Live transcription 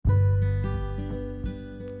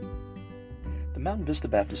Mountain Vista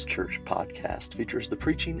Baptist Church podcast features the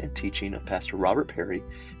preaching and teaching of Pastor Robert Perry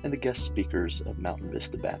and the guest speakers of Mountain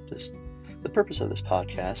Vista Baptist. The purpose of this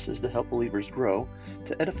podcast is to help believers grow,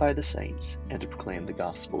 to edify the saints, and to proclaim the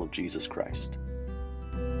gospel of Jesus Christ.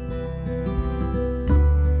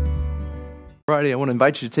 Alrighty, I want to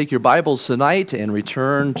invite you to take your Bibles tonight and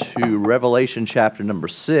return to Revelation chapter number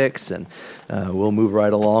 6, and we'll move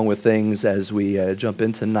right along with things as we jump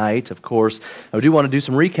in tonight. Of course, I do want to do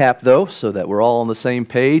some recap, though, so that we're all on the same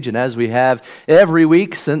page, and as we have every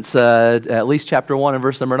week since at least chapter 1 and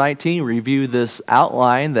verse number 19, review this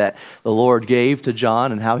outline that the Lord gave to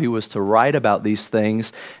John and how he was to write about these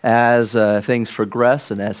things as things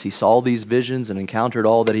progress and as he saw these visions and encountered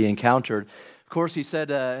all that he encountered. Of course, he said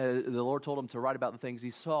the Lord told him to write about the things he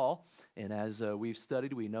saw, and as we've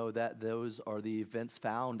studied, we know that those are the events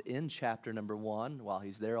found in chapter number 1 while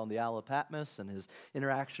he's there on the Isle of Patmos and his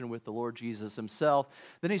interaction with the Lord Jesus himself.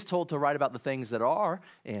 Then he's told to write about the things that are,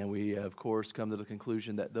 and we, of course, come to the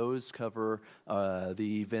conclusion that those cover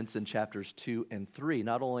the events in chapters 2 and 3,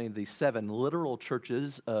 not only the 7 literal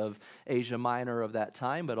churches of Asia Minor of that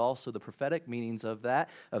time, but also the prophetic meanings of that,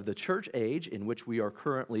 of the church age in which we are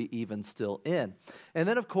currently even still in. And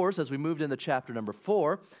then, of course, as we moved into chapter number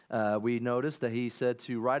 4, we noticed that he said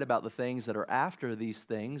to write about the things that are after these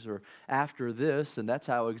things or after this, and that's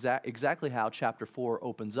how exactly how chapter 4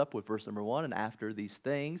 opens up with verse number 1, and after these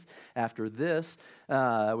things, after this,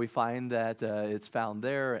 we find that it's found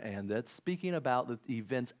there, and that's speaking about the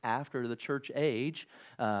events after the church age,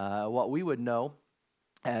 what we would know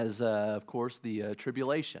as, of course, the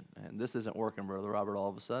tribulation. And this isn't working, Brother Robert, all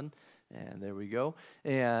of a sudden. And there we go.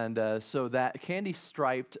 And so that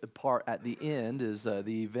candy-striped part at the end is the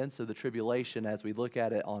events of the tribulation as we look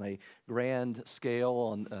at it on a grand scale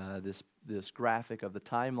on this graphic of the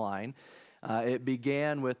timeline. It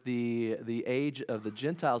began with the age of the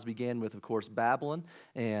Gentiles began with, of course, Babylon,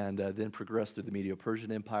 and then progressed through the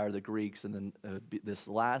Medo-Persian Empire, the Greeks, and then this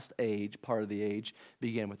last age, part of the age,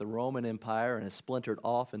 began with the Roman Empire and has splintered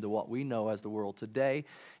off into what we know as the world today.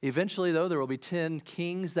 Eventually, though, there will be 10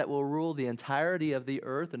 kings that will rule the entirety of the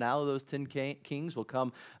earth, and out of those 10 kings will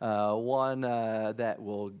come one that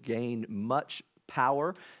will gain much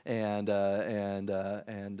power and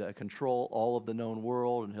control all of the known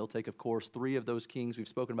world, and he'll take, of course, 3 of those kings. We've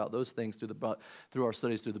spoken about those things through our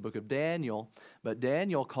studies through the book of Daniel, but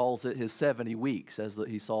Daniel calls it his 70 weeks as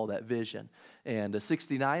he saw that vision. And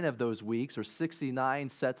 69 of those weeks, or 69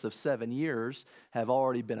 sets of 7 years, have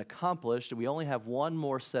already been accomplished, and we only have one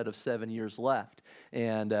more set of 7 years left,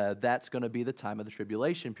 and that's going to be the time of the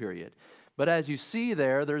tribulation period. But as you see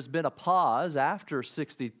there's been a pause after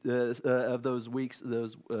 60 of those weeks.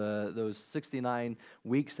 Those 69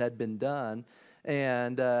 weeks had been done,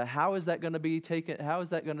 and how is that going to be taken? How is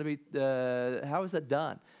that going to be? How is that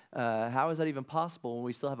done? How is that even possible when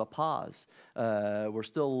we still have a pause? We're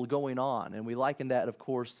still going on, and we liken that, of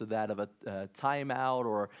course, to that of a timeout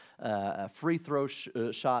or a free throw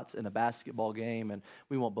shots in a basketball game, and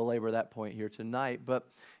we won't belabor that point here tonight. But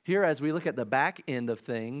here, as we look at the back end of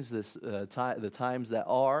things, the times that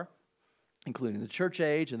are, including the church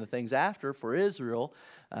age and the things after for Israel,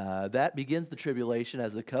 that begins the tribulation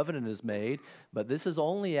as the covenant is made, but this is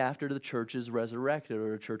only after the church is resurrected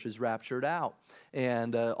or the church is raptured out.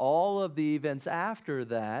 And all of the events after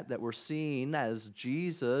that we're seeing as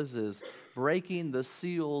Jesus is breaking the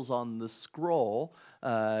seals on the scroll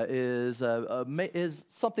is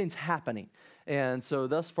something's happening. And so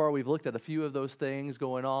thus far we've looked at a few of those things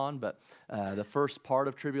going on, but the first part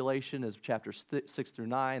of tribulation is chapters 6 through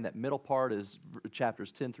 9. That middle part is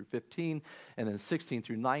chapters 10 through 15, and then 16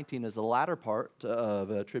 through 19 is the latter part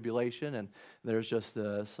of tribulation, and there's just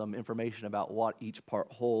some information about what each part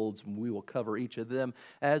holds, and we will cover each of them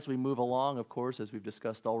as we move along, of course, as we've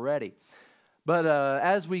discussed already. But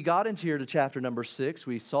as we got into here to chapter number 6,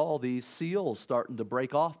 we saw these seals starting to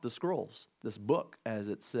break off the scrolls, this book, as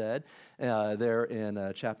it said there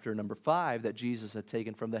in chapter number 5, that Jesus had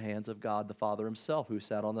taken from the hands of God the Father himself, who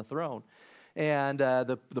sat on the throne. And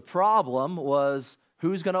the problem was,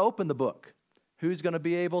 who's going to open the book? Who's going to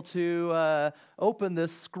be able to open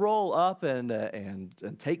this scroll up and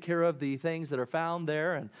take care of the things that are found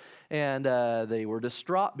there? And they were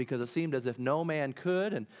distraught because it seemed as if no man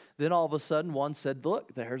could. And then all of a sudden one said,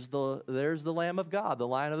 look, there's the Lamb of God, the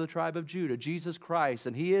Lion of the tribe of Judah, Jesus Christ,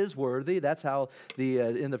 and he is worthy. That's how the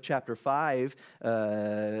end of chapter 5,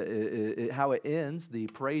 how it ends, the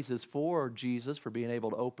praises for Jesus for being able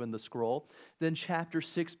to open the scroll. Then chapter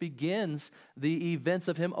 6 begins the events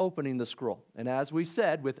of him opening the scroll. And as we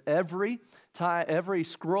said, with every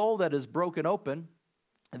scroll that is broken open,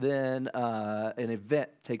 then an event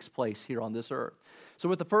takes place here on this earth. So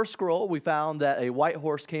with the first scroll, we found that a white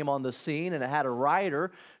horse came on the scene, and it had a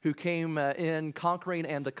rider who came in conquering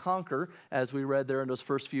and to conquer, as we read there in those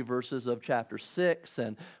first few verses of chapter 6.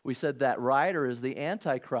 And we said that rider is the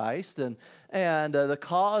Antichrist, and the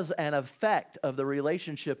cause and effect of the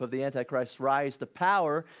relationship of the Antichrist's rise to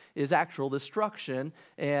power is actual destruction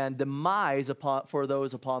and demise for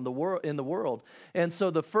those upon the world in the world. And so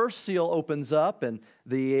the first seal opens up, and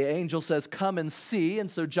the angel says, "Come and see." And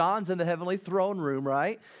so John's in the heavenly throne room,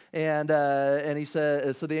 right? And he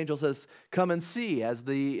says, so the angel says, "Come and see," as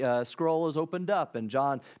the scroll is opened up, and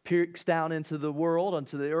John peeks down into the world,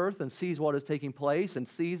 onto the earth, and sees what is taking place, and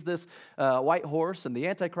sees this white horse and the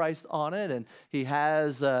Antichrist on it, and he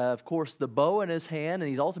has, of course, the bow in his hand, and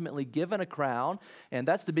he's ultimately given a crown, and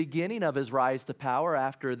that's the beginning of his rise to power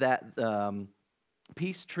after that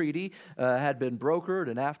peace treaty had been brokered,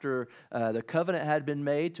 and after the covenant had been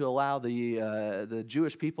made to allow the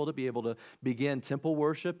Jewish people to be able to begin temple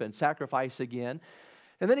worship and sacrifice again.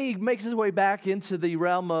 And then he makes his way back into the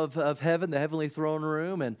realm of heaven, the heavenly throne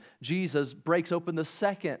room, and Jesus breaks open the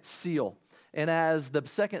second seal. And as the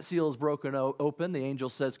second seal is broken open, the angel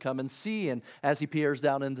says, "Come and see." And as he peers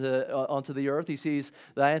down onto the earth, he sees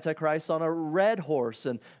the Antichrist on a red horse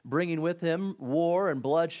and bringing with him war and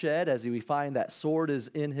bloodshed, as we find that sword is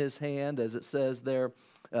in his hand, as it says there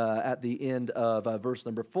at the end of verse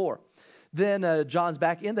number 4. Then John's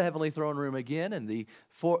back in the heavenly throne room again, and the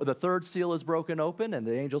third seal is broken open, and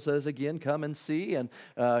the angel says again, "Come and see." And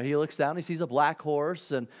he looks down, he sees a black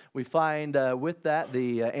horse, and we find with that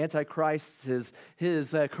the Antichrist,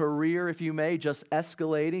 his career, if you may, just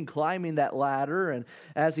escalating, climbing that ladder. And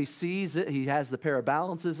as he sees it, he has the pair of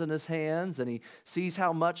balances in his hands, and he sees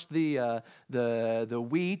how much the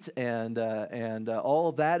wheat and all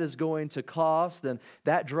of that is going to cost, and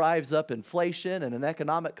that drives up inflation and an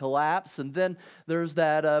economic collapse. And then there's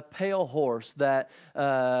that pale horse, that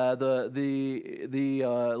the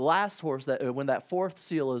last horse, that when that fourth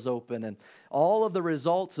seal is open, and all of the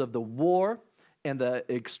results of the war and the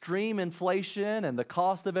extreme inflation and the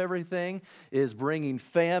cost of everything is bringing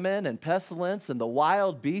famine and pestilence, and the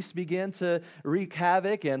wild beasts begin to wreak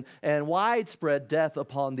havoc and widespread death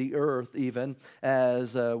upon the earth, even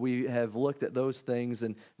as we have looked at those things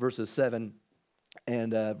in verses 7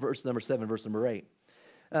 and verse number 7, verse number 8.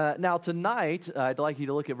 Now tonight, I'd like you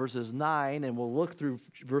to look at verses 9, and we'll look through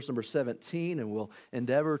verse number 17, and we'll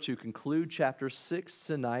endeavor to conclude chapter 6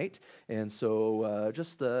 tonight. And so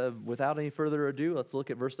just without any further ado, let's look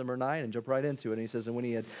at verse number 9 and jump right into it. And he says, "And when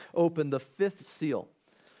he had opened the fifth seal,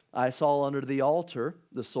 I saw under the altar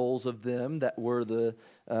the souls of them that were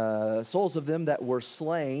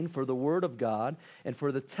slain for the word of God and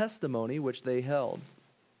for the testimony which they held.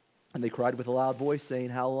 And they cried with a loud voice,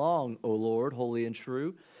 saying, How long, O Lord, holy and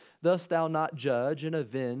true, dost thou not judge and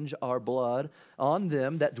avenge our blood on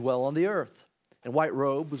them that dwell on the earth? And white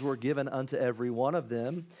robes were given unto every one of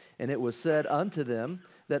them, and it was said unto them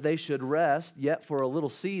that they should rest yet for a little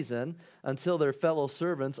season, until their fellow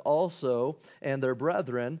servants also and their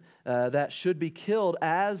brethren that should be killed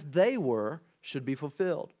as they were should be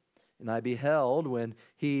fulfilled. And I beheld when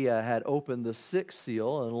he had opened the sixth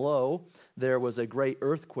seal, and lo, there was a great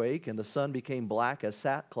earthquake, and the sun became black as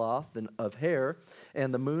sackcloth of hair,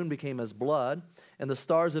 and the moon became as blood, and the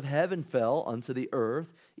stars of heaven fell unto the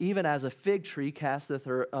earth, even as a fig tree casteth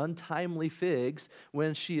her untimely figs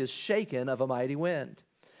when she is shaken of a mighty wind.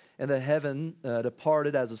 And the heaven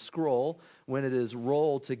departed as a scroll when it is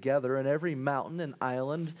rolled together, and every mountain and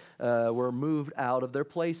island were moved out of their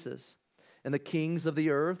places. And the kings of the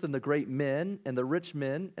earth, and the great men, and the rich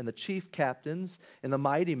men, and the chief captains, and the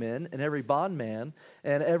mighty men, and every bondman,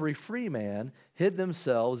 and every free man, hid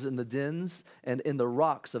themselves in the dens and in the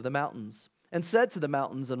rocks of the mountains, and said to the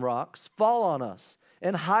mountains and rocks, Fall on us,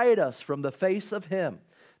 and hide us from the face of him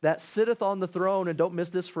that sitteth on the throne, and don't miss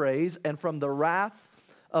this phrase, and from the wrath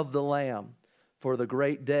of the Lamb. For the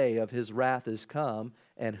great day of his wrath is come,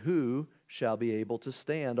 and who shall be able to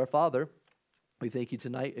stand? Our Father, we thank you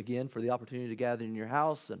tonight again for the opportunity to gather in your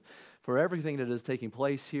house, and for everything that is taking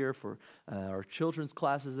place here, for our children's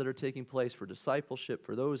classes that are taking place, for discipleship,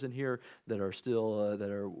 for those in here that are still,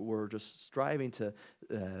 we're just striving to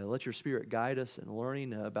let your Spirit guide us and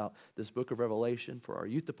learning about this book of Revelation, for our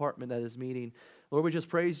youth department that is meeting. Lord, we just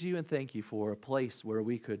praise you and thank you for a place where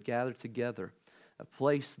we could gather together, a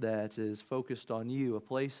place that is focused on you, a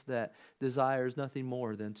place that desires nothing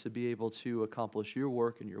more than to be able to accomplish your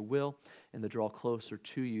work and your will and to draw closer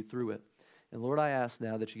to you through it. And Lord, I ask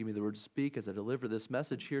now that you give me the word to speak as I deliver this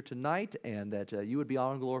message here tonight, and that you would be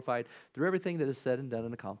honored and glorified through everything that is said and done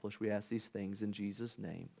and accomplished. We ask these things in Jesus'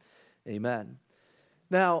 name. Amen.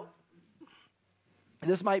 Now,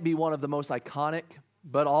 this might be one of the most iconic,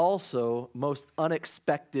 but also most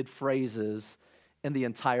unexpected phrases in the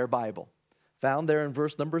entire Bible. Found there in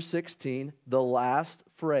verse number 16, the last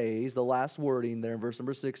phrase, the last wording there in verse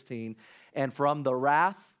number 16, and from the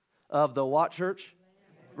wrath of the what, church?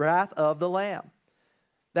 Wrath of the Lamb.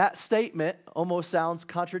 That statement almost sounds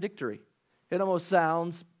contradictory. It almost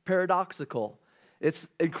sounds paradoxical. It's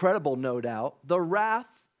incredible, no doubt. The wrath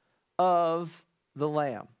of the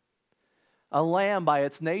Lamb. A lamb by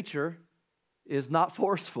its nature is not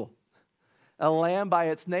forceful. A lamb by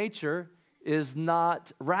its nature is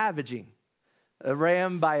not ravaging. A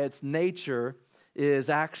ram by its nature is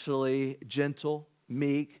actually gentle,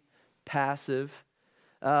 meek, passive.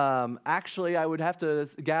 Actually, I would have to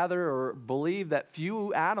gather or believe that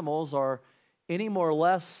few animals are any more or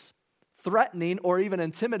less threatening or even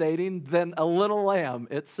intimidating than a little lamb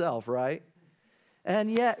itself, right?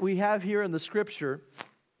 And yet we have here in the scripture,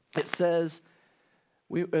 it says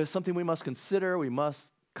something we must consider, we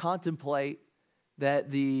must contemplate,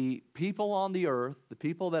 that the people on the earth, the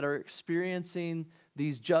people that are experiencing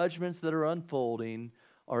these judgments that are unfolding,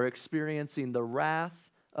 are experiencing the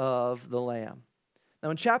wrath of the Lamb.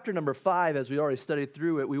 Now in chapter number 5, as we already studied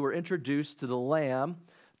through it, we were introduced to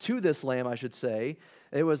this lamb, I should say.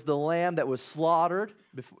 It was the lamb that was slaughtered,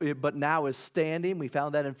 but now is standing. We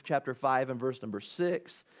found that in chapter 5 and verse number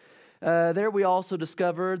 6. There we also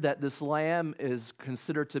discovered that this lamb is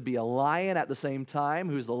considered to be a lion at the same time,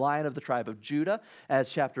 who's the lion of the tribe of Judah, as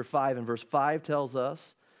chapter 5 and verse 5 tells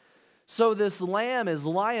us. So this lamb is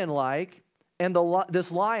lion-like, and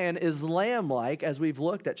this lion is lamb-like, as we've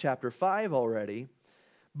looked at chapter 5 already.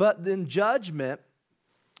 But in judgment,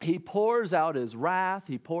 he pours out his wrath,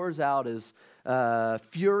 he pours out his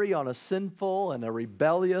fury on a sinful and a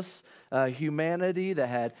rebellious humanity that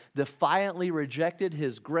had defiantly rejected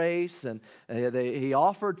his grace, and he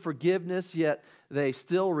offered forgiveness, yet they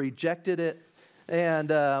still rejected it.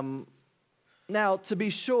 And now, to be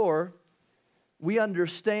sure, we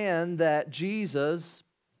understand that Jesus,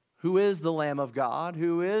 who is the Lamb of God,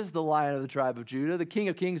 who is the Lion of the tribe of Judah, the King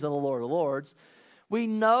of kings and the Lord of lords, we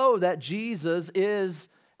know that Jesus is,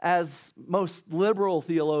 as most liberal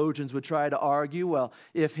theologians would try to argue, well,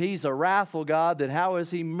 if he's a wrathful God, then how is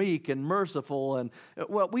he meek and merciful? And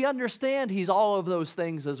well, we understand he's all of those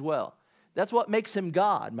things as well. That's what makes him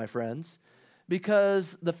God, my friends,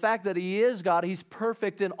 because the fact that he is God, he's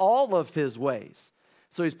perfect in all of his ways.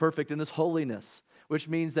 So he's perfect in his holiness, which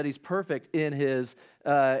means that he's perfect in his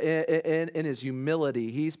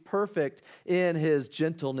humility. He's perfect in his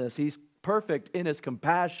gentleness. He's perfect in his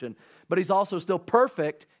compassion, but he's also still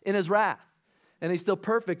perfect in his wrath, and he's still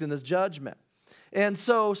perfect in his judgment. And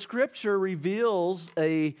so Scripture reveals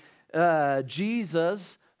a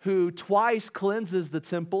Jesus who twice cleanses the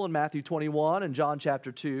temple in Matthew 21 and John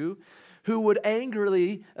chapter 2, who would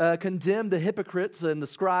angrily condemn the hypocrites and the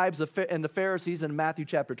scribes and the Pharisees in Matthew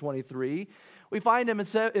chapter 23. We find him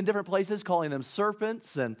in different places calling them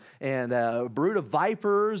serpents and a brood of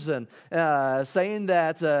vipers, and saying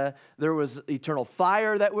that there was eternal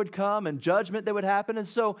fire that would come and judgment that would happen. And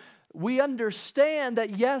so we understand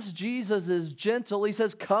that, yes, Jesus is gentle. He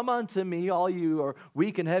says, "Come unto me, all you are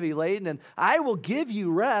weak and heavy laden, and I will give you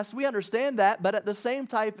rest." We understand that, but at the same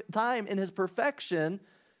time, in his perfection,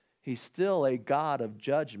 he's still a God of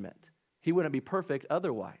judgment. He wouldn't be perfect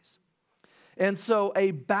otherwise. And so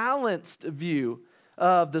a balanced view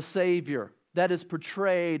of the Savior that is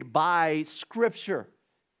portrayed by Scripture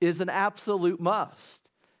is an absolute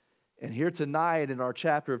must. And here tonight in our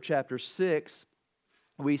chapter 6,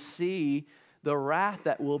 we see the wrath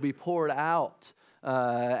that will be poured out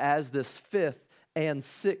as this fifth and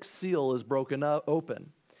sixth seal is broken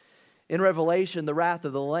open. In Revelation, the wrath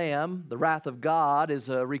of the Lamb, the wrath of God, is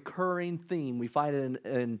a recurring theme. We find it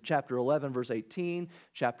in chapter 11, verse 18,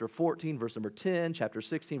 chapter 14, verse number 10, chapter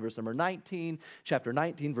 16, verse number 19, chapter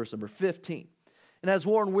 19, verse number 15. And as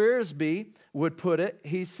Warren Wiersbe would put it,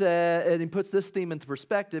 he said, and he puts this theme into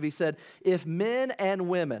perspective, he said, if men and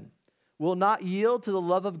women will not yield to the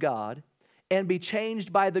love of God and be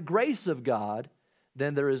changed by the grace of God,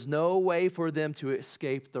 then there is no way for them to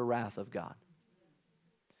escape the wrath of God.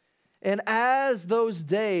 And as those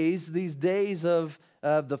days, these days of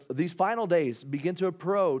these final days begin to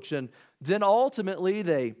approach, and then ultimately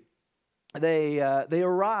they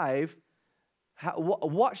arrive,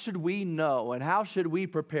 what should we know and how should we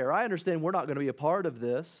prepare? I understand we're not going to be a part of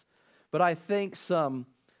this, but I think some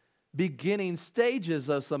beginning stages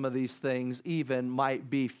of some of these things even might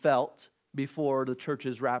be felt before the church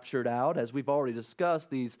is raptured out, as we've already discussed,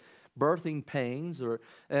 these birthing pains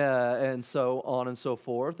and so on and so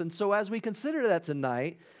forth. And so as we consider that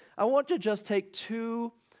tonight, I want to just take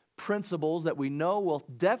two principles that we know will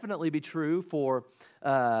definitely be true for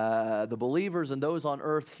the believers and those on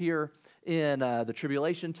earth here in the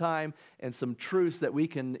tribulation time, and some truths that we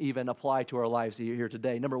can even apply to our lives here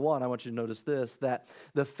today. Number one, I want you to notice this, that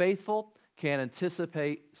the faithful can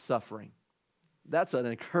anticipate suffering. That's an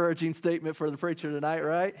encouraging statement for the preacher tonight,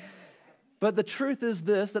 right? But the truth is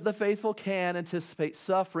this, that the faithful can anticipate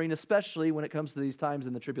suffering, especially when it comes to these times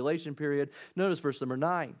in the tribulation period. Notice verse number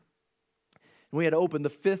 9. We had opened the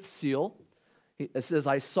fifth seal. It says,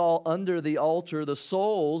 I saw under the altar the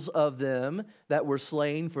souls of them that were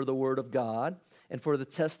slain for the word of God and for the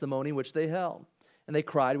testimony which they held. And they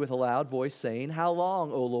cried with a loud voice, saying, How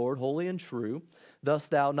long, O Lord, holy and true, dost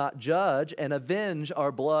thou not judge and avenge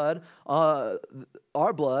our blood on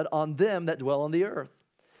them that dwell on the earth?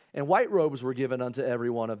 And white robes were given unto every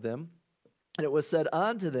one of them. And it was said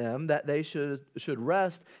unto them that they should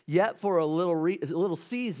rest yet for a little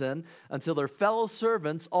season, until their fellow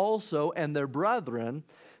servants also and their brethren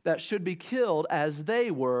that should be killed as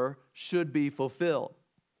they were should be fulfilled.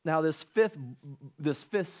 Now this fifth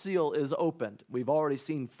seal is opened. We've already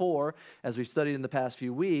seen 4 as we've studied in the past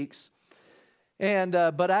few weeks.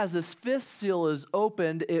 But as this fifth seal is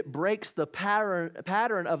opened, it breaks the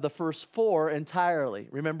pattern of the first 4 entirely.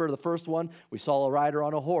 Remember the first one, we saw a rider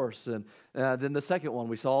on a horse. And then the second one,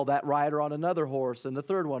 we saw that rider on another horse. And the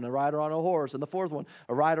third one, a rider on a horse. And the fourth one,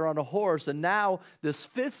 a rider on a horse. And now this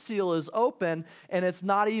fifth seal is open, and it's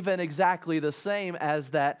not even exactly the same as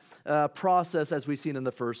that process as we've seen in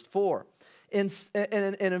the first 4. And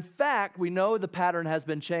in fact, we know the pattern has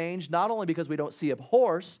been changed, not only because we don't see a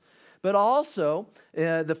horse, but also,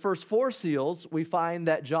 the first 4 seals, we find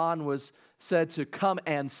that John was said to come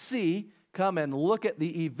and see, come and look at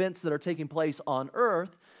the events that are taking place on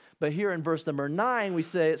earth. But here in verse number 9,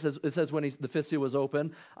 it says when the fifth seal was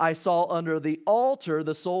open, I saw under the altar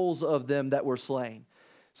the souls of them that were slain.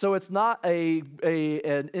 So it's not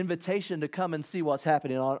an invitation to come and see what's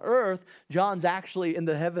happening on earth. John's actually in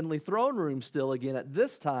the heavenly throne room still again at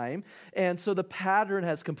this time. And so the pattern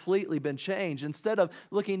has completely been changed. Instead of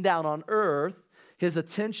looking down on earth, his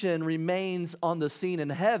attention remains on the scene in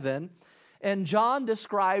heaven. And John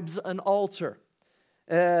describes an altar.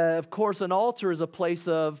 Of course, an altar is a place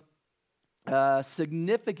of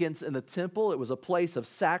significance in the temple. It was a place of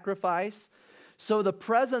sacrifice. So the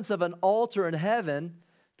presence of an altar in heaven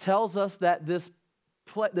tells us that this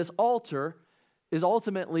altar is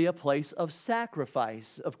ultimately a place of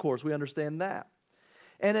sacrifice. Of course, we understand that.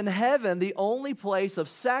 And in heaven, the only place of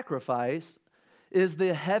sacrifice is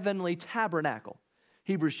the heavenly tabernacle.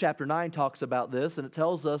 Hebrews chapter 9 talks about this, and it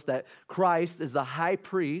tells us that Christ is the high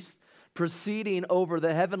priest proceeding over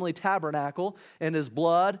the heavenly tabernacle, and his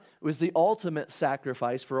blood was the ultimate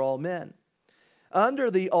sacrifice for all men. Under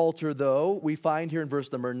the altar, though, we find here in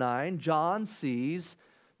verse number 9, John sees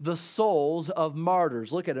the souls of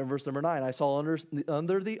martyrs. Look at it in verse number 9. I saw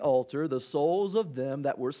under the altar the souls of them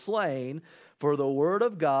that were slain for the word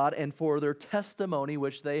of God and for their testimony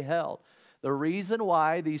which they held. The reason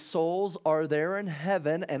why these souls are there in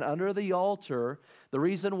heaven and under the altar, the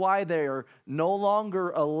reason why they are no longer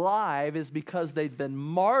alive is because they've been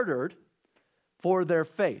martyred for their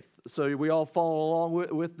faith. So we all follow along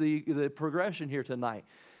with the progression here tonight.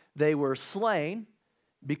 They were slain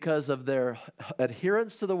because of their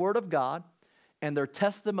adherence to the Word of God and their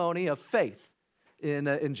testimony of faith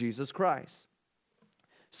in Jesus Christ.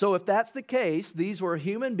 So if that's the case, these were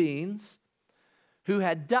human beings who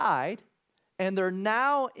had died, and they're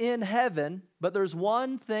now in heaven, but there's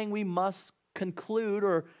one thing we must conclude,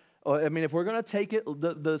 if we're going to take it,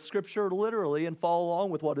 the Scripture literally and follow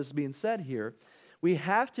along with what is being said here, we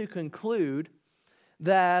have to conclude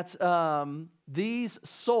that these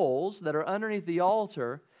souls that are underneath the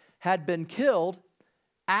altar had been killed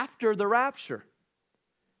after the rapture.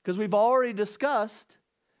 Because we've already discussed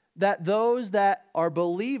that those that are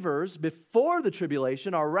believers before the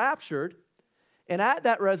tribulation are raptured, and at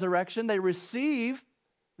that resurrection they receive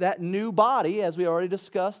that new body, as we already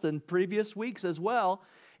discussed in previous weeks as well.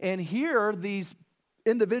 And here, these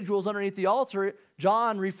individuals underneath the altar,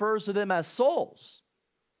 John refers to them as souls.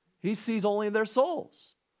 He sees only their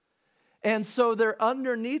souls. And so they're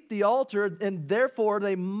underneath the altar, and therefore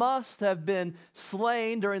they must have been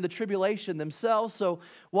slain during the tribulation themselves. So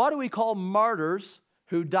what do we call martyrs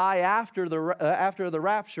who die after the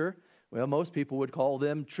rapture? Well, most people would call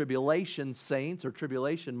them tribulation saints or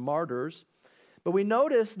tribulation martyrs. But we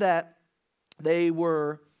notice that they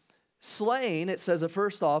were slain. It says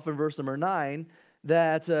first off in verse number 9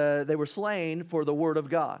 that they were slain for the word of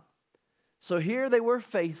God. So here they were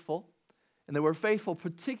faithful, and they were faithful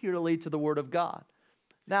particularly to the word of God.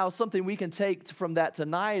 Now, something we can take from that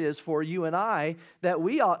tonight is for you and I that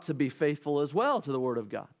we ought to be faithful as well to the Word of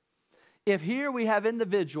God. If here we have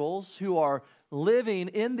individuals who are living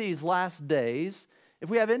in these last days, if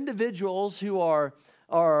we have individuals who are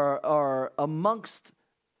amongst,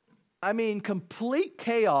 complete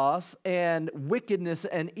chaos and wickedness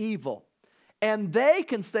and evil, and they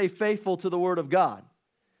can stay faithful to the Word of God.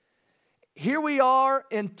 Here we are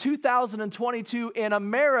in 2022 in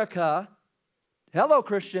America. Hello,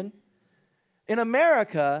 Christian. In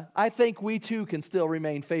America, I think we too can still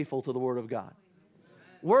remain faithful to the Word of God.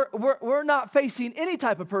 We're not facing any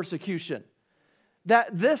type of persecution that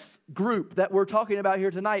this group that we're talking about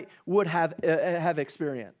here tonight would have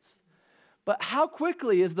experienced. But how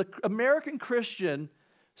quickly is the American Christian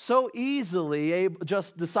so easily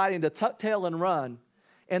just deciding to tuck tail and run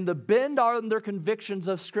and to bend on their convictions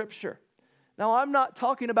of Scripture? Now, I'm not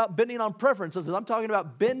talking about bending on preferences. I'm talking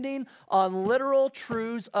about bending on literal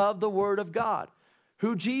truths of the Word of God.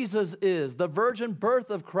 Who Jesus is, the virgin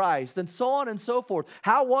birth of Christ, and so on and so forth.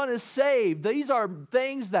 How one is saved. These are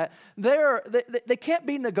things that they can't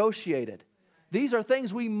be negotiated. These are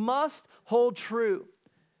things we must hold true.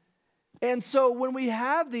 And so when we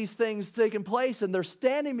have these things taking place and they're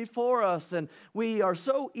standing before us and we are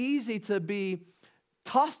so easy to be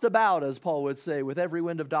tossed about, as Paul would say, with every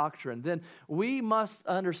wind of doctrine, then we must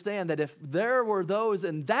understand that if there were those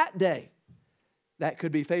in that day that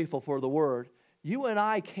could be faithful for the Word, you and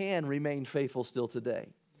I can remain faithful still today.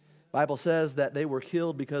 The Bible says that they were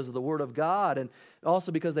killed because of the Word of God and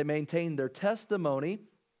also because they maintained their testimony.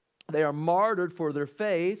 They are martyred for their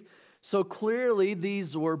faith. So clearly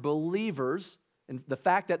these were believers, and the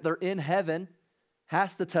fact that they're in heaven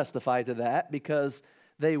has to testify to that because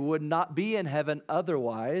they would not be in heaven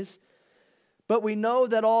otherwise. But we know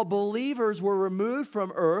that all believers were removed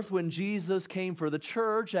from earth when Jesus came for the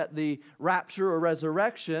church at the rapture or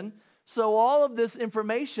resurrection. So all of this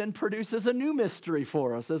information produces a new mystery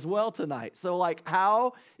for us as well tonight. So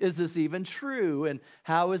how is this even true? And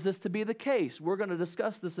how is this to be the case? We're going to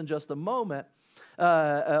discuss this in just a moment,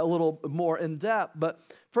 a little more in depth. But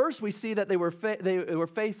first we see that they were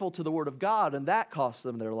faithful to the Word of God, and that cost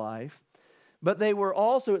them their life. But they were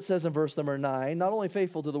also, it says in verse number 9, not only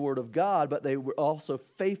faithful to the Word of God, but they were also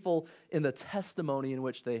faithful in the testimony in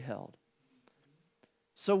which they held.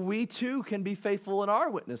 So we too can be faithful in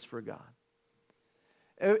our witness for God.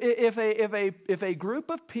 If a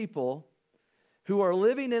group of people who are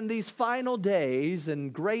living in these final days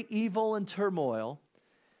in great evil and turmoil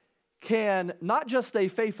can not just stay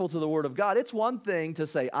faithful to the Word of God, it's one thing to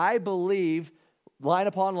say, I believe line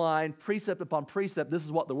upon line, precept upon precept, this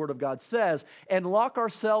is what the Word of God says, and lock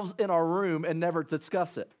ourselves in our room and never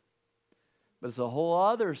discuss it. But it's a whole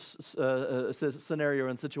other scenario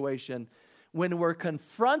and situation when we're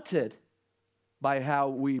confronted by how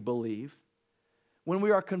we believe, when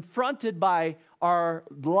we are confronted by our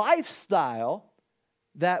lifestyle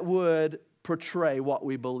that would portray what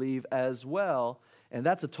we believe as well. And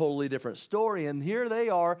that's a totally different story. And here they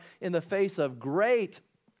are in the face of great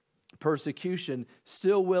persecution,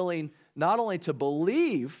 still willing not only to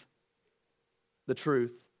believe the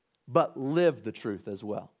truth, but live the truth as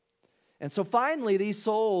well. And so finally, these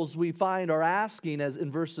souls we find are asking, as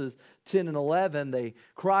in verses 10 and 11, they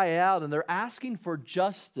cry out and they're asking for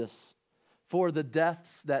justice for the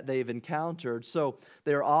deaths that they've encountered. So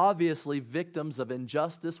they're obviously victims of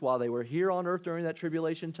injustice while they were here on earth during that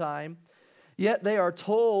tribulation time. Yet they are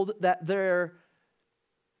told that their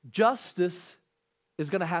justice is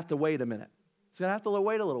going to have to wait a minute. It's going to have to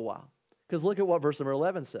wait a little while. Because look at what verse number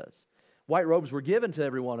 11 says. White robes were given to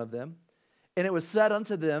every one of them, and it was said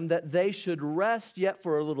unto them that they should rest yet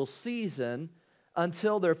for a little season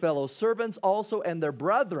until their fellow servants also and their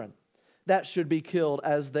brethren that should be killed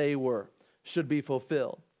as they were should be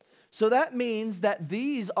fulfilled. So that means that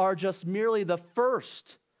these are just merely the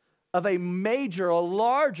first of a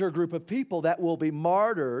larger group of people that will be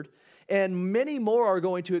martyred, and many more are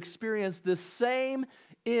going to experience this same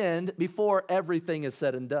end before everything is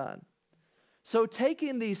said and done. So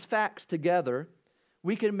taking these facts together,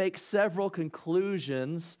 we can make several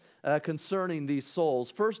conclusions concerning these souls.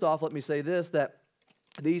 First off, let me say this, that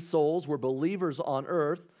these souls were believers on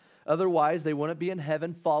earth. Otherwise, they wouldn't be in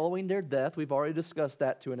heaven following their death. We've already discussed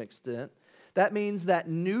that to an extent. That means that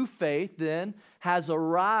new faith then has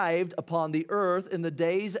arrived upon the earth in the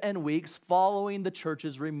days and weeks following the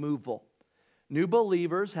church's removal. New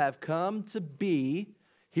believers have come to be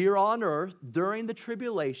here on earth during the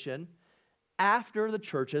tribulation after the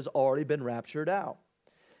church has already been raptured out.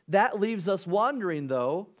 That leaves us wondering,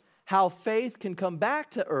 though, how faith can come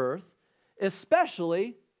back to earth,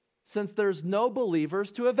 especially since there's no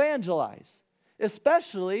believers to evangelize,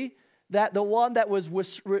 especially that the one that was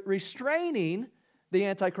restraining the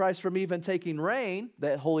Antichrist from even taking reign,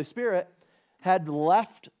 that Holy Spirit, had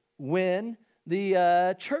left when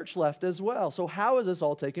the church left as well. So how is this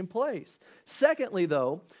all taking place? Secondly,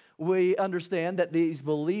 though, we understand that these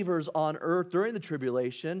believers on earth during the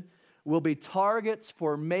tribulation will be targets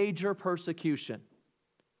for major persecution,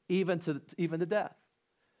 even to death.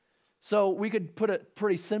 So we could put it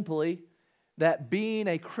pretty simply that being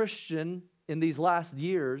a Christian in these last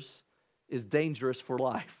years is dangerous for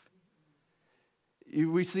life.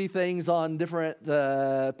 We see things on different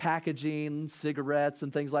packaging, cigarettes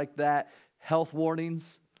and things like that, health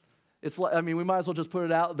warnings. It's like, I mean, we might as well just put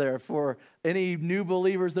it out there for any new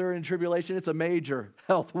believers that are in tribulation. It's a major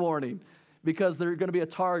health warning because they're going to be a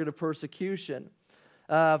target of persecution.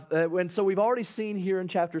 And so we've already seen here in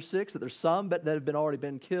chapter 6 that there's some that have already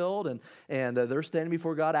been killed, and they're standing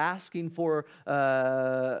before God asking for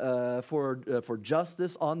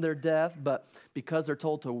justice on their death. But because they're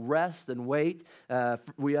told to rest and wait,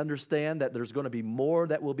 we understand that there's going to be more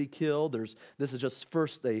that will be killed. This is just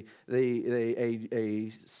first a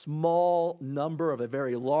small number of a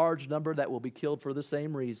very large number that will be killed for the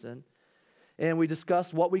same reason. And we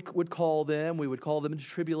discussed what we would call them. We would call them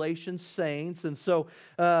tribulation saints. And so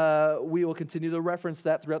we will continue to reference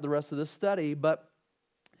that throughout the rest of this study. But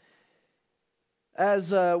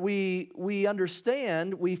as we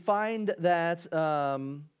understand, we find that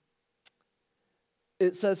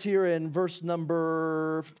it says here in verse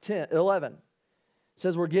number 11, it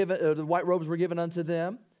says the white robes were given unto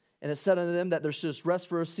them. And it said unto them that there should rest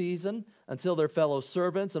for a season until their fellow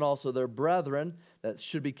servants and also their brethren that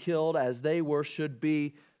should be killed as they were should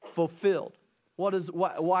be fulfilled.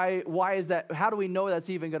 Why is that? How do we know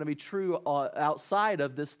that's even going to be true outside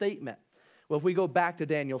of this statement? Well, if we go back to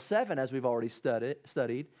Daniel 7, as we've already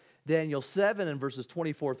studied, Daniel 7 in verses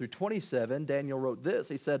 24 through 27, Daniel wrote this.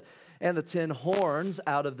 He said, "And the 10 horns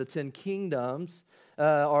out of the 10 kingdoms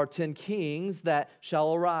are 10 kings that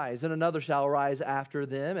shall arise, and another shall arise after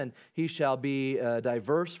them, and he shall be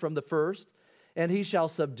diverse from the first. And he shall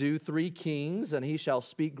subdue 3 kings, and he shall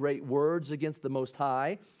speak great words against the Most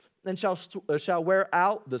High, and shall wear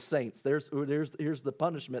out the saints." Here's the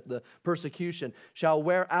punishment, the persecution. "Shall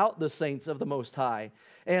wear out the saints of the Most High,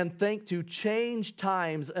 and think to change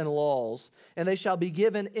times and laws, and they shall be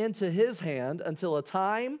given into his hand until a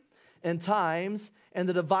time and times and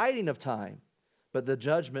the dividing of time. But the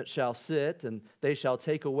judgment shall sit, and they shall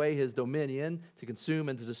take away his dominion to consume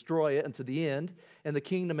and to destroy it unto the end. And the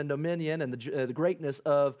kingdom and dominion and the greatness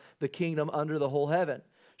of the kingdom under the whole heaven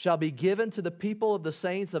shall be given to the people of the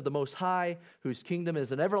saints of the Most High, whose kingdom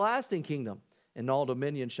is an everlasting kingdom, and all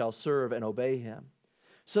dominion shall serve and obey him."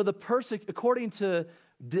 So according to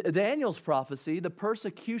Daniel's prophecy, the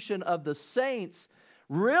persecution of the saints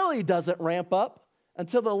really doesn't ramp up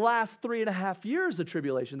until the last 3.5 years of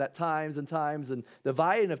tribulation. That times and times and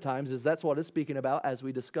dividing of times that's what it's speaking about, as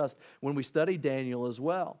we discussed when we studied Daniel as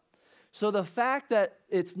well. So the fact that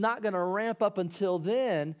it's not going to ramp up until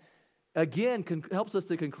then, again, helps us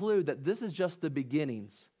to conclude that this is just the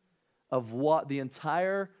beginnings of what the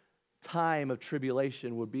entire time of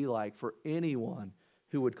tribulation would be like for anyone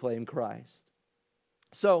who would claim Christ.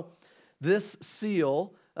 So this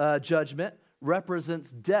seal judgment represents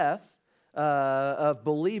death of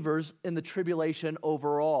believers in the tribulation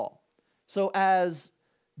overall. So as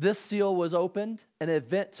this seal was opened, an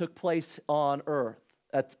event took place on earth,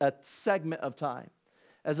 a segment of time.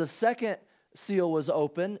 As a second seal was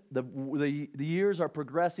opened, the years are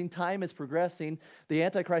progressing, time is progressing, the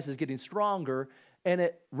Antichrist is getting stronger, and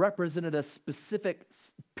it represented a specific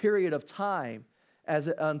period of time as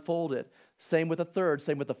it unfolded. Same with the third,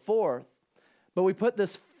 same with the fourth. But we put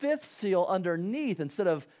this fifth seal underneath instead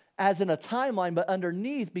of as in a timeline, but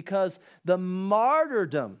underneath, because the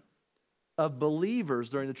martyrdom of believers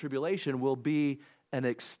during the tribulation will be an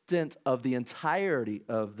extent of the entirety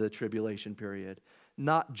of the tribulation period,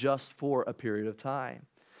 not just for a period of time.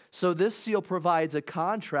 So this seal provides a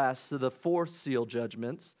contrast to the fourth seal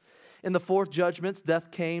judgments. In the fourth judgments,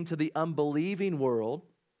 death came to the unbelieving world.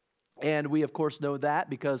 And we, of course, know that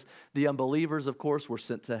because the unbelievers, of course, were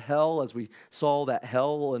sent to hell, as we saw that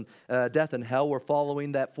hell and death and hell were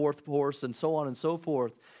following that fourth horse, and so on and so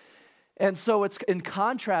forth. And so it's in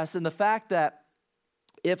contrast in the fact that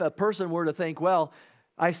if a person were to think, well,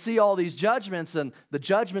 I see all these judgments, and the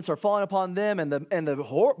judgments are falling upon them, and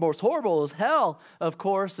the most horrible is hell, of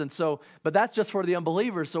course. And so, but that's just for the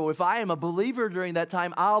unbelievers. So if I am a believer during that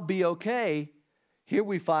time, I'll be okay. Here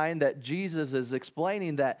we find that Jesus is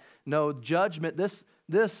explaining that no judgment, this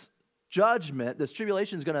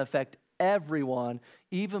tribulation is going to affect everyone,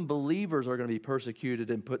 even believers, are going to be persecuted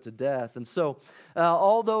and put to death. And so,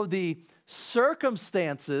 although the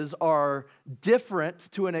circumstances are different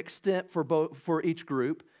to an extent for each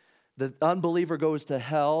group, the unbeliever goes to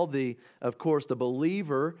hell. Of course, the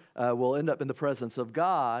believer will end up in the presence of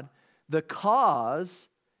God. The cause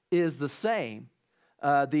is the same.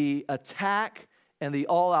 The attack and the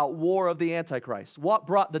all-out war of the Antichrist. What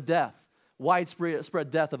brought the death?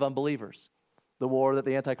 Widespread death of unbelievers. The war that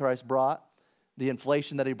the Antichrist brought, the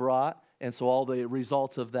inflation that he brought, and so all the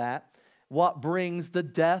results of that. What brings the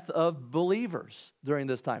death of believers during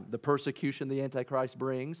this time? The persecution the Antichrist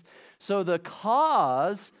brings. So the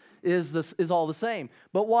cause is all the same.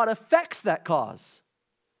 But what affects that cause?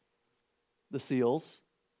 The seals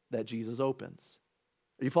that Jesus opens.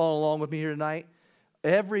 Are you following along with me here tonight?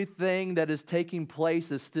 Everything that is taking place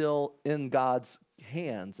is still in God's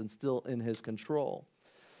hands and still in His control.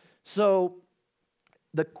 So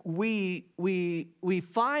we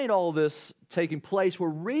find all this taking place. We're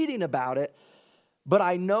reading about it, but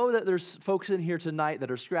I know that there's folks in here tonight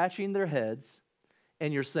that are scratching their heads,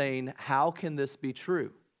 and you're saying, how can this be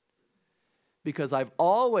true? Because I've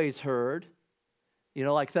always heard,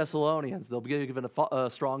 like Thessalonians, they'll be given a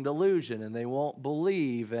strong delusion, and they won't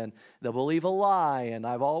believe, and they'll believe a lie. And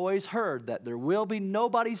I've always heard that there will be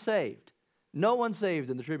nobody saved, no one saved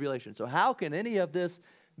in the tribulation. So how can any of this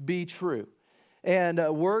be true? And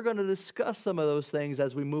we're going to discuss some of those things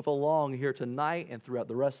as we move along here tonight and throughout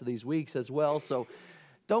the rest of these weeks as well. So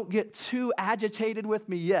don't get too agitated with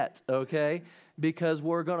me yet, okay? Because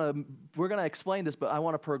we're gonna explain this, but I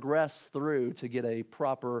want to progress through to get a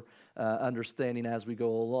proper understanding as we go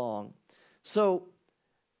along. So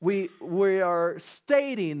we are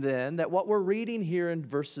stating then that what we're reading here in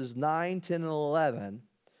verses 9, 10, and 11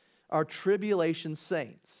 are tribulation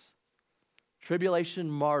saints, tribulation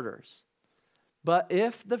martyrs. But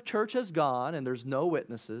if the church has gone and there's no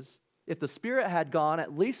witnesses, if the Spirit had gone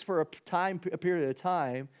at least for a period of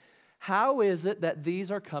time, how is it that these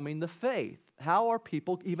are coming to faith? How are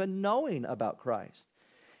people even knowing about Christ?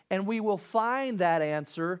 And we will find that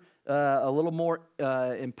answer a little more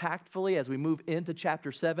impactfully as we move into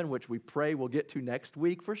chapter 7, which we pray we'll get to next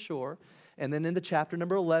week for sure, and then into chapter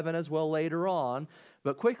number 11 as well later on.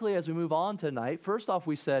 But quickly as we move on tonight, first off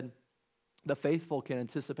we said the faithful can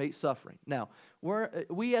anticipate suffering. Now,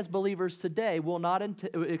 we as believers today will not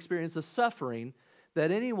experience the suffering that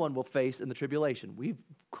anyone will face in the tribulation. We've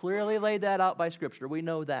clearly laid that out by Scripture. We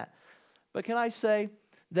know that. But can I say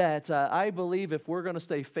that I believe if we're going to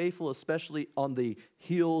stay faithful, especially on the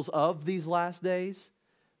heels of these last days,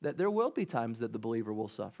 that there will be times that the believer will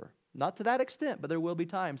suffer. Not to that extent, but there will be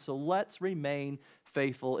times. So let's remain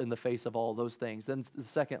faithful in the face of all those things. Then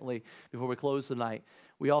secondly, before we close tonight,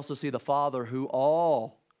 we also see the Father who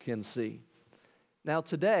all can see. Now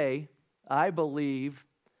today, I believe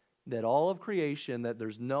that all of creation, that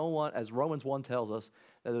there's no one, as Romans 1 tells us,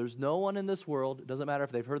 that there's no one in this world, it doesn't matter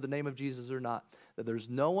if they've heard the name of Jesus or not, that there's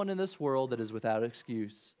no one in this world that is without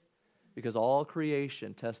excuse, because all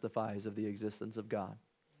creation testifies of the existence of God.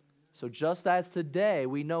 So just as today,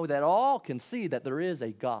 we know that all can see that there is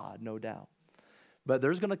a God, no doubt. But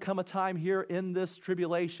there's going to come a time here in this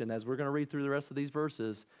tribulation, as we're going to read through the rest of these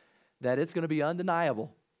verses, that it's going to be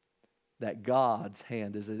undeniable that God's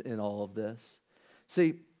hand is in all of this.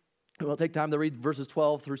 See, we'll take time to read verses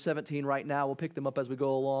 12 through 17 right now. We'll pick them up as we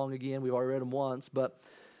go along again. We've already read them once. But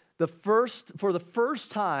for the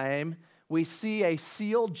first time, we see a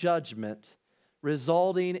sealed judgment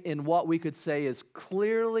resulting in what we could say is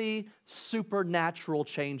clearly supernatural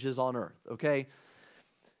changes on earth, okay?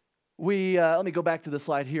 Let me go back to the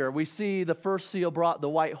slide here. We see the first seal brought the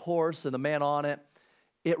white horse and the man on it.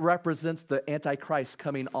 It represents the Antichrist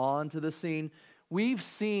coming on to the scene. We've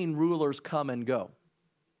seen rulers come and go.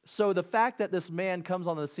 So the fact that this man comes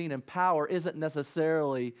on the scene in power isn't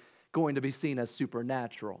necessarily going to be seen as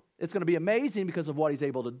supernatural. It's going to be amazing because of what he's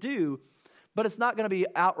able to do, but it's not going to be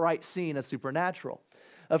outright seen as supernatural.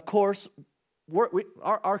 Of course,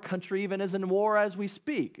 our country even is in war as we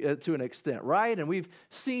speak to an extent, right? And we've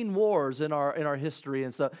seen wars in our history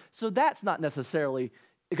and stuff. So that's not necessarily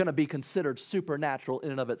going to be considered supernatural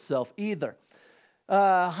in and of itself either.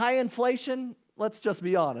 High inflation, let's just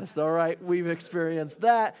be honest, all right? We've experienced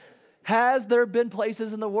that. Has there been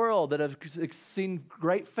places in the world that have seen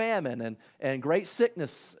great famine and great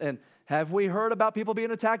sickness? And have we heard about people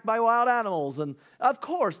being attacked by wild animals? And of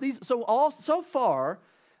course, so far,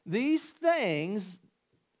 these things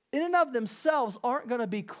in and of themselves aren't going to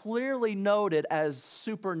be clearly noted as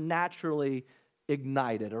supernaturally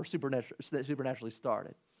ignited or supernaturally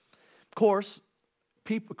started. Of course,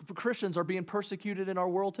 Christians are being persecuted in our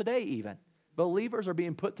world today even. Believers are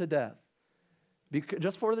being put to death.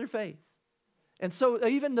 just for their faith. And so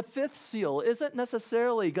even the fifth seal isn't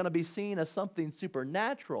necessarily going to be seen as something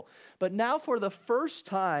supernatural. But now for the first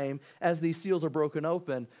time, as these seals are broken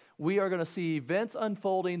open, we are going to see events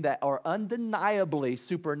unfolding that are undeniably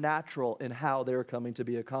supernatural in how they're coming to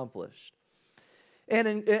be accomplished. And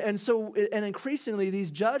increasingly, these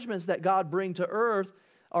judgments that God brings to earth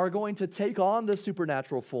are going to take on the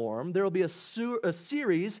supernatural form. There will be a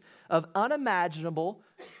series of unimaginable,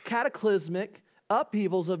 cataclysmic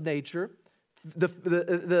upheavals of nature.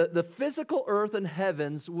 The physical earth and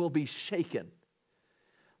heavens will be shaken.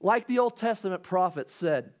 Like the Old Testament prophets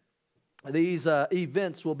said, these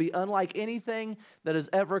events will be unlike anything that has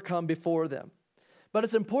ever come before them. But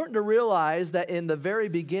it's important to realize that in the very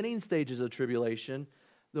beginning stages of tribulation,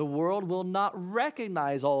 the world will not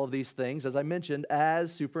recognize all of these things, as I mentioned,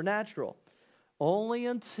 as supernatural. Only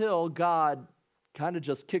until God kind of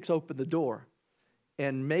just kicks open the door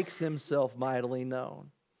and makes himself mightily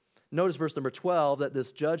known. Notice verse number 12, that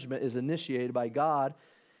this judgment is initiated by God.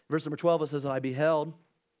 Verse number 12, it says, "And I beheld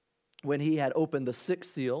when he had opened the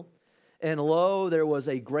sixth seal, and lo, there was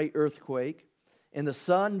a great earthquake, and the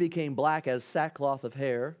sun became black as sackcloth of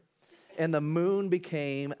hair, and the moon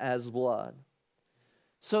became as blood."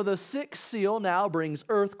 So the sixth seal now brings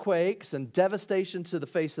earthquakes and devastation to the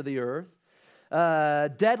face of the earth.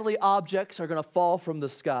 Deadly objects are going to fall from the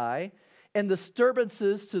sky, and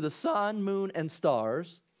disturbances to the sun, moon, and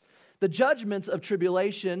stars. The judgments of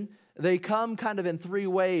tribulation, they come kind of in three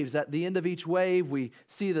waves. At the end of each wave, we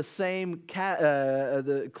see the same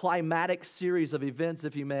the climatic series of events,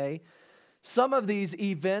 if you may. Some of these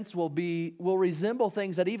events will resemble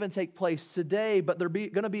things that even take place today, but they're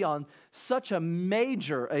going to be on such a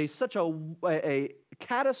major, such a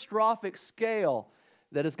catastrophic scale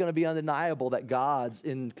that it's going to be undeniable that God's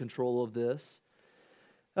in control of this.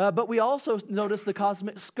 But we also notice the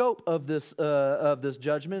cosmic scope of this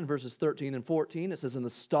judgment in verses 13 and 14. It says, "And the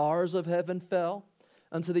stars of heaven fell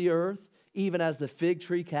unto the earth, even as the fig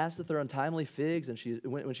tree casteth her untimely figs, and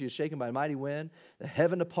when she is shaken by a mighty wind. The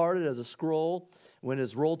heaven departed as a scroll when it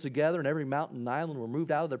is rolled together, and every mountain and island were moved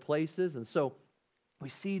out of their places." And so we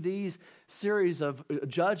see these series of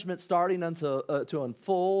judgments starting to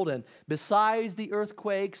unfold. And besides the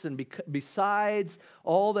earthquakes and besides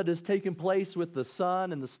all that has taken place with the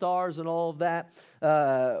sun and the stars and all of that,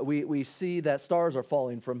 we see that stars are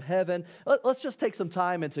falling from heaven. Let's just take some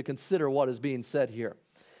time and to consider what is being said here.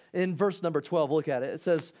 In verse number 12, look at it. It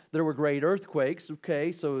says there were great earthquakes.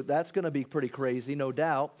 Okay, so that's going to be pretty crazy, no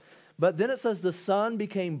doubt. But then it says the sun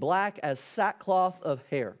became black as sackcloth of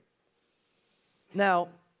hair. Now,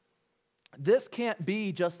 this can't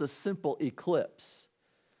be just a simple eclipse,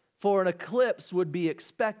 for an eclipse would be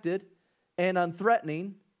expected and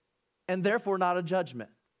unthreatening, and therefore not a judgment.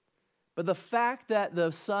 But the fact that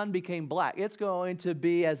the sun became black, it's going to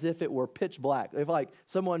be as if it were pitch black. If like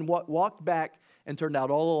someone walked back and turned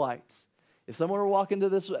out all the lights. If someone were walking to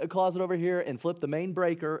this closet over here and flipped the main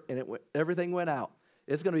breaker and everything went out,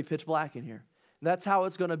 it's going to be pitch black in here. And that's how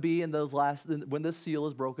it's going to be in those when this seal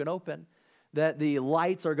is broken open. That the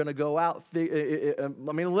lights are going to go out,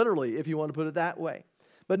 literally, if you want to put it that way.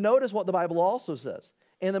 But notice what the Bible also says.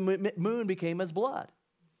 "And the moon became as blood."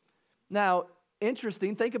 Now,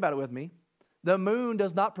 interesting, think about it with me. The moon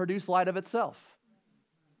does not produce light of itself.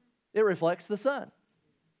 It reflects the sun.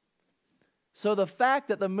 So the fact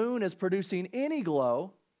that the moon is producing any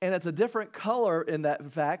glow, and it's a different color in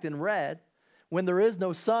that fact, in red, when there is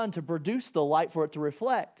no sun to produce the light for it to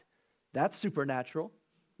reflect, that's supernatural.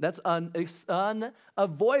 That's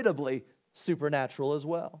unavoidably supernatural as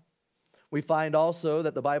well. We find also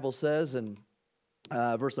that the Bible says in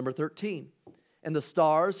verse number 13, "And the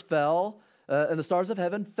stars fell, and the stars of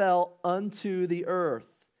heaven fell unto the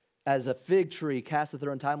earth, as a fig tree casteth her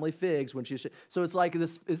untimely figs when she." So it's like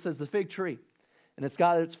this. It says the fig tree, and it's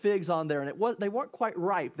got its figs on there, and they weren't quite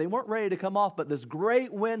ripe. They weren't ready to come off, but this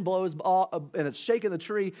great wind blows and it's shaking the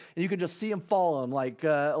tree, and you can just see them falling like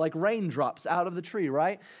raindrops out of the tree,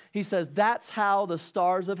 right? He says that's how the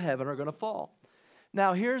stars of heaven are going to fall.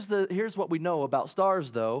 Now, here's what we know about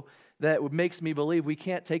stars, though, that makes me believe we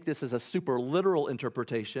can't take this as a super literal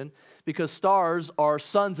interpretation, because stars are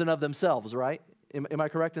suns in of themselves, right? Am I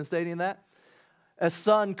correct in stating that? A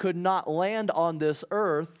sun could not land on this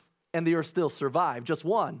earth and the earth still survive, just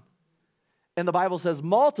one. And the Bible says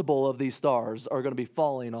multiple of these stars are going to be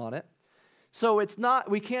falling on it. So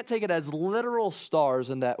we can't take it as literal stars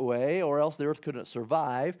in that way, or else the earth couldn't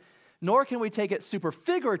survive. Nor can we take it super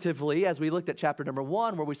figuratively, as we looked at chapter number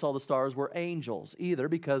 1, where we saw the stars were angels, either,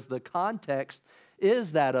 because the context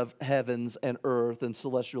is that of heavens and earth and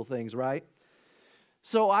celestial things, right?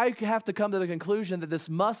 So I have to come to the conclusion that this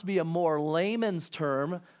must be a more layman's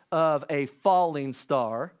term of a falling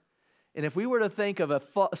star. And if we were to think of a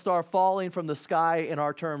star falling from the sky in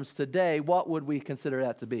our terms today, what would we consider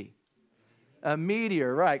that to be? A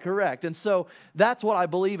meteor, right, correct. And so that's what I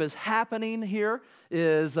believe is happening here,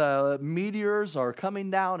 is meteors are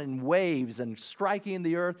coming down in waves and striking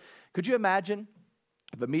the earth. Could you imagine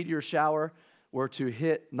if a meteor shower were to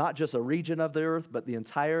hit not just a region of the earth, but the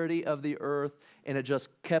entirety of the earth, and it just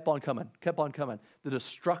kept on coming. The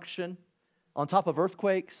destruction on top of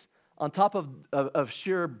earthquakes, on top of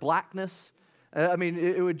sheer blackness. I mean,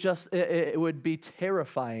 it would be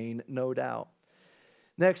terrifying, no doubt.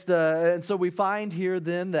 Next, and so we find here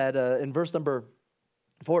then that in verse number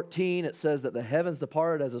 14, it says that the heavens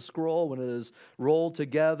departed as a scroll when it is rolled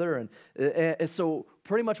together. And so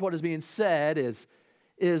pretty much what is being said is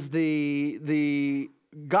the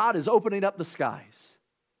God is opening up the skies,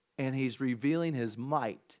 and he's revealing his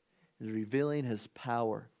might. He's revealing his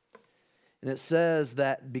power. And it says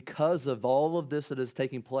that because of all of this that is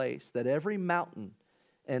taking place, that every mountain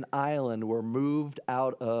and island were moved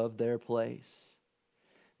out of their place.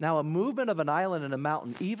 Now, a movement of an island and a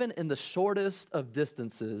mountain, even in the shortest of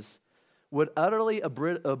distances, would utterly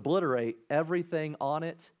obliterate everything on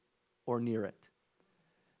it or near it.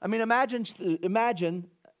 I mean, imagine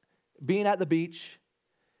being at the beach.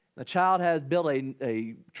 The child has built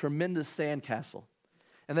a tremendous sandcastle.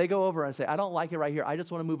 And they go over and say, I don't like it right here. I just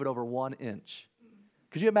want to move it over 1 inch.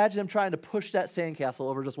 Could you imagine them trying to push that sandcastle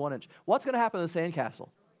over just 1 inch? What's going to happen to the sandcastle?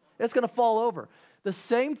 It's going to fall over. The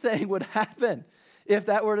same thing would happen if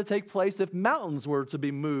that were to take place, if mountains were to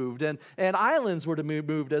be moved and islands were to be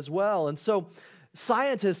moved as well. And so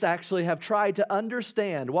scientists actually have tried to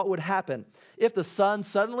understand what would happen if the sun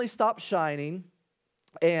suddenly stopped shining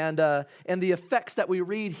and the effects that we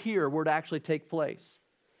read here were to actually take place.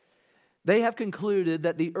 They have concluded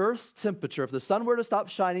that the Earth's temperature, if the sun were to stop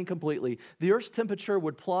shining completely, the Earth's temperature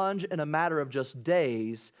would plunge in a matter of just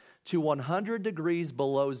days to 100 degrees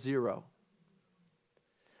below zero.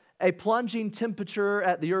 A plunging temperature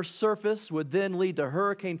at the Earth's surface would then lead to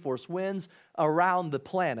hurricane-force winds around the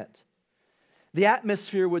planet. The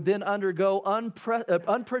atmosphere would then undergo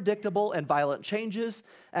unpredictable and violent changes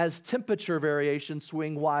as temperature variations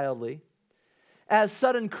swing wildly. As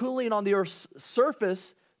sudden cooling on the Earth's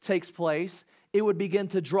surface takes place, it would begin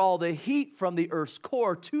to draw the heat from the Earth's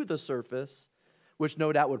core to the surface, which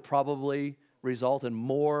no doubt would probably result in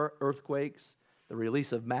more earthquakes, the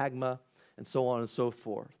release of magma, and so on and so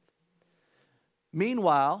forth.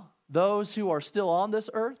 Meanwhile, those who are still on this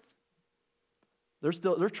earth,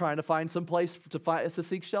 they're trying to find some place to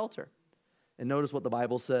seek shelter. And notice what the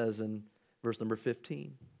Bible says in verse number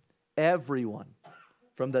 15. Everyone,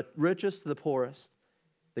 from the richest to the poorest,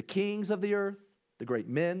 the kings of the earth, the great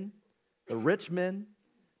men, the rich men,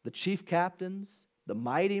 the chief captains, the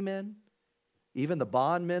mighty men, even the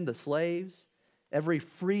bondmen, the slaves, every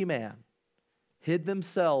free man hid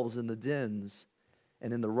themselves in the dens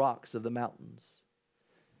and in the rocks of the mountains.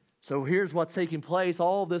 So here's what's taking place.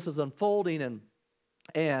 All of this is unfolding,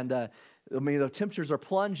 and the temperatures are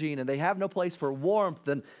plunging, and they have no place for warmth,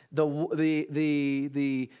 and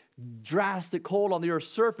the drastic cold on the Earth's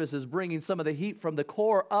surface is bringing some of the heat from the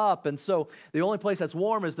core up, and so the only place that's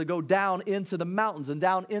warm is to go down into the mountains and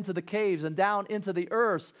down into the caves and down into the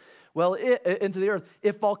earth. Well, into the earth.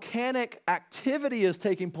 If volcanic activity is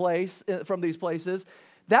taking place from these places,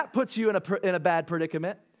 that puts you in a bad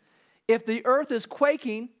predicament. If the earth is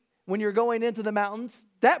quaking when you're going into the mountains,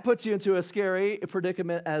 that puts you into a scary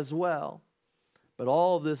predicament as well. But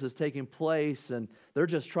all of this is taking place, and they're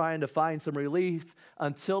just trying to find some relief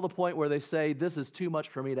until the point where they say, this is too much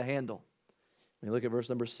for me to handle. We look at verse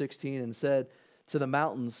number 16, and said, to the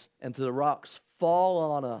mountains and to the rocks, fall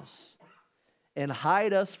on us, and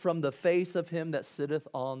hide us from the face of him that sitteth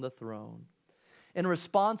on the throne. In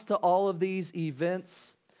response to all of these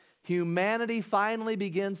events, humanity finally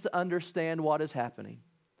begins to understand what is happening.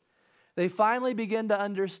 They finally begin to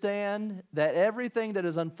understand that everything that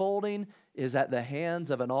is unfolding is at the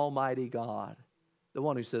hands of an almighty God, the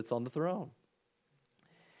one who sits on the throne.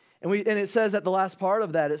 And it says at the last part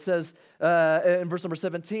of that, it says in verse number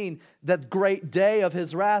 17, that great day of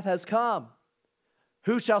his wrath has come.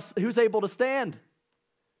 Who's able to stand?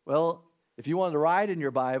 Well, if you wanted to write in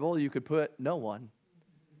your Bible, you could put no one.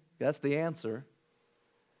 That's the answer.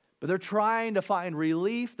 But they're trying to find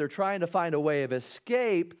relief. They're trying to find a way of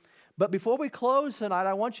escape. But before we close tonight,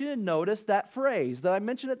 I want you to notice that phrase that I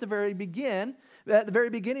mentioned at the very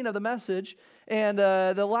beginning of the message. And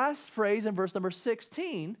the last phrase in verse number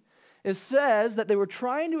 16, it says that they were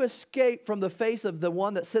trying to escape from the face of the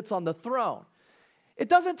one that sits on the throne. It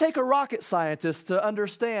doesn't take a rocket scientist to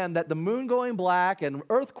understand that the moon going black and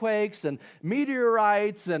earthquakes and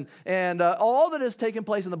meteorites and all that has taken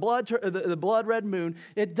place in the blood red moon,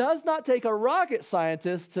 it does not take a rocket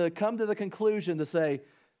scientist to come to the conclusion to say,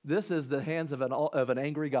 this is the hands of an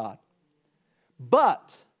angry God.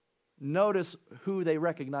 But notice who they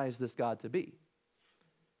recognize this God to be.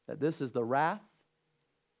 That this is the wrath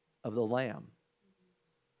of the Lamb.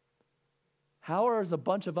 How is a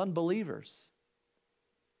bunch of unbelievers?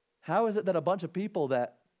 How is it that a bunch of people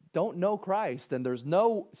that don't know Christ, and there's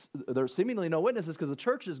seemingly no witnesses because the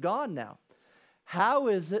church is gone now, how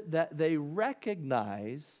is it that they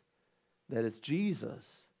recognize that it's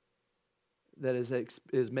Jesus that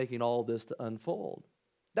is making all this to unfold?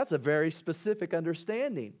 That's a very specific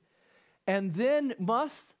understanding. And then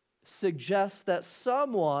must suggest that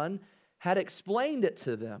someone had explained it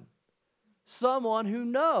to them. Someone who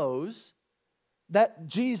knows that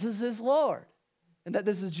Jesus is Lord and that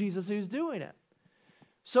this is Jesus who's doing it.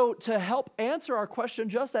 So to help answer our question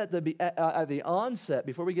just at the onset,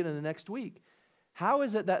 before we get into next week, how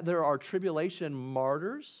is it that there are tribulation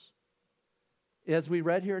martyrs, as we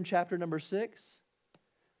read here in chapter number 6?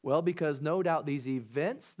 Well, because no doubt these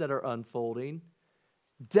events that are unfolding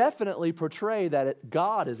definitely portray that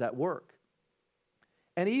God is at work.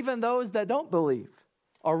 And even those that don't believe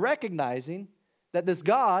are recognizing that this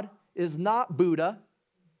God is not Buddha,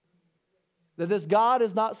 that this God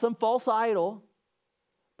is not some false idol,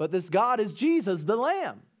 but this God is Jesus, the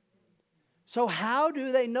Lamb. So how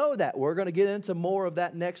do they know that? We're going to get into more of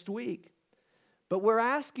that next week. But we're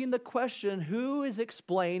asking the question, who is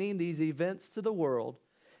explaining these events to the world?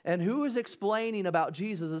 And who is explaining about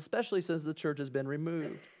Jesus, especially since the church has been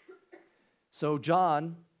removed? So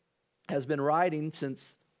John has been writing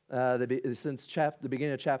since the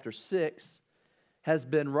beginning of chapter 6, has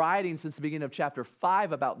been writing since the beginning of chapter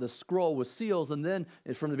 5 about the scroll with seals, and then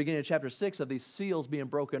from the beginning of chapter 6 of these seals being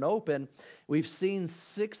broken open. We've seen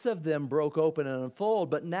 6 of them broke open and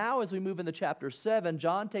unfold, but now as we move into chapter 7,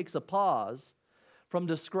 John takes a pause from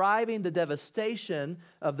describing the devastation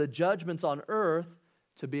of the judgments on earth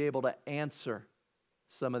to be able to answer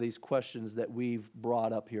some of these questions that we've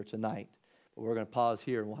brought up here tonight. But we're going to pause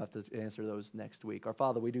here and we'll have to answer those next week. Our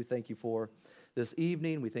Father, we do thank you for this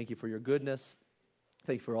evening. We thank you for your goodness.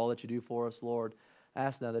 Thank you for all that you do for us, Lord. I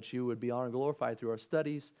ask now that you would be honored and glorified through our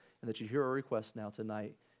studies and that you hear our requests now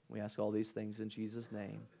tonight. We ask all these things in Jesus'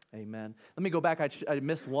 name. Amen. Let me go back. I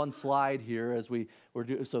missed one slide here as we were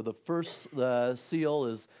doing. So the first seal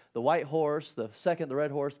is the white horse, the second, the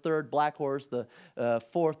red horse, third, black horse, the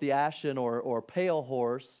fourth, the ashen or pale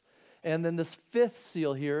horse. And then this fifth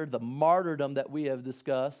seal here, the martyrdom that we have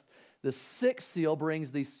discussed. The sixth seal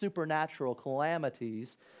brings these supernatural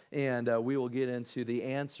calamities, and we will get into the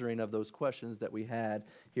answering of those questions that we had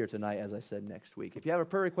here tonight, as I said, next week. If you have a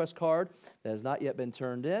prayer request card that has not yet been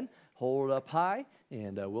turned in, hold it up high,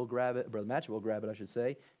 and we'll grab it. Brother Matthew will grab it, I should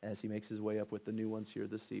say, as he makes his way up with the new ones here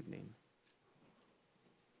this evening.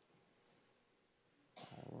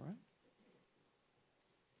 All right.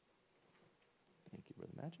 Thank you,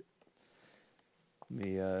 Brother Matthew. Let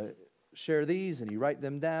me share these, and you write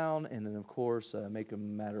them down, and then, of course, make them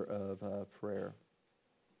a matter of prayer.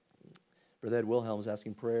 Brother Ed Wilhelm is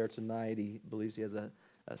asking prayer tonight. He believes he has a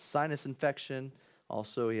sinus infection.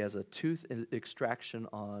 Also, he has a tooth extraction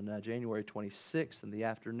on January 26th in the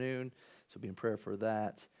afternoon, so be in prayer for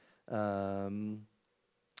that.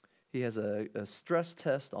 He has a stress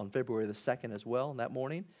test on February the 2nd as well, that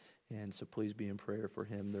morning, and so please be in prayer for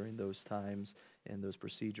him during those times and those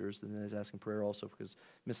procedures. And then he's asking prayer also because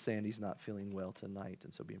Miss Sandy's not feeling well tonight,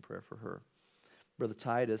 and so be in prayer for her. Brother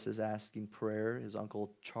Titus is asking prayer. His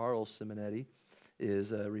uncle Charles Simonetti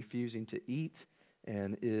is refusing to eat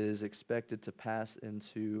and is expected to pass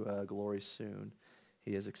into glory soon.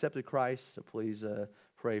 He has accepted Christ, so please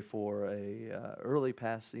pray for early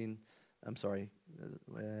passing.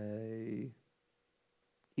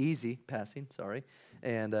 Easy passing.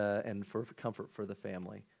 And for comfort for the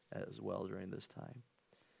family as well during this time.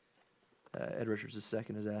 Ed Richards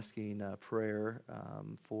II is asking prayer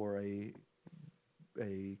for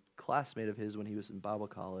a classmate of his when he was in Bible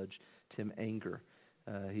college, Tim Anger.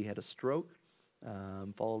 He had a stroke,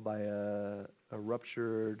 followed by a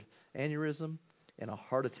ruptured aneurysm and a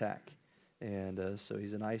heart attack. And so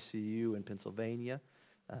he's in ICU in Pennsylvania.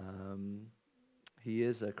 He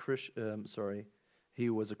is a Christian. He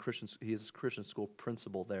is a Christian school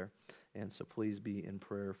principal there. And so please be in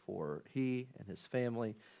prayer for he and his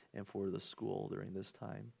family and for the school during this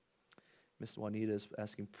time. Miss Juanita is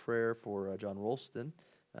asking prayer for John Rolston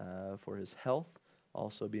for his health.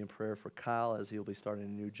 Also be in prayer for Kyle as he'll be starting a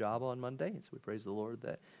new job on Monday. And so we praise the Lord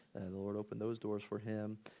that the Lord opened those doors for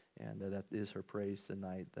him. And that is her praise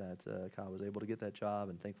tonight, that Kyle was able to get that job,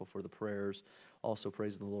 and thankful for the prayers. Also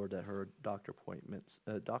praising the Lord that her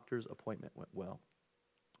doctor's appointment went well.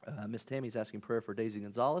 Miss Tammy's asking prayer for Daisy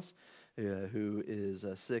Gonzalez, who is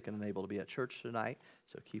sick and unable to be at church tonight.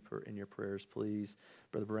 So keep her in your prayers, please.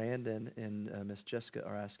 Brother Brandon and Miss Jessica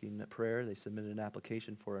are asking prayer. They submitted an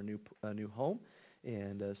application for a new home.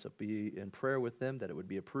 And so be in prayer with them that it would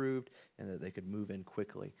be approved and that they could move in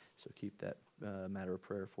quickly. So keep that matter of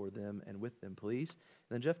prayer for them and with them, please.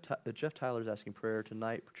 And then Jeff Tyler's asking prayer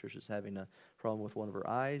tonight. Patricia's having a problem with one of her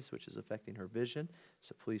eyes, which is affecting her vision.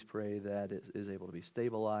 So please pray that it is able to be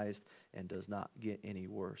stabilized and does not get any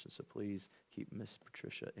worse. And so please keep Miss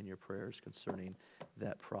Patricia in your prayers concerning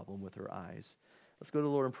that problem with her eyes. Let's go to the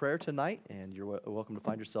Lord in prayer tonight, and you're welcome to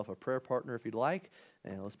find yourself a prayer partner if you'd like.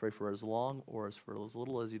 And let's pray for as long or for as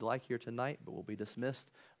little as you'd like here tonight, but we'll be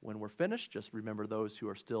dismissed when we're finished. Just remember those who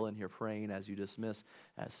are still in here praying as you dismiss,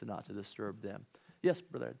 as to not to disturb them. Yes,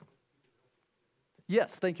 Brother Ed.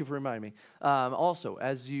 Yes, thank you for reminding me. Also,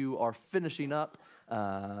 as you are finishing up,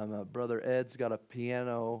 Brother Ed's got a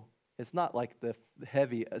piano. It's not like the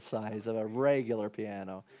heavy size of a regular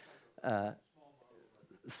piano.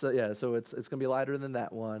 So it's going to be lighter than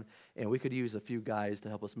that one, and we could use a few guys to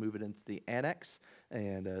help us move it into the annex.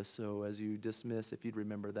 And so as you dismiss, if you'd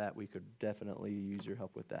remember that, we could definitely use your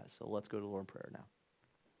help with that. So let's go to the Lord in prayer now.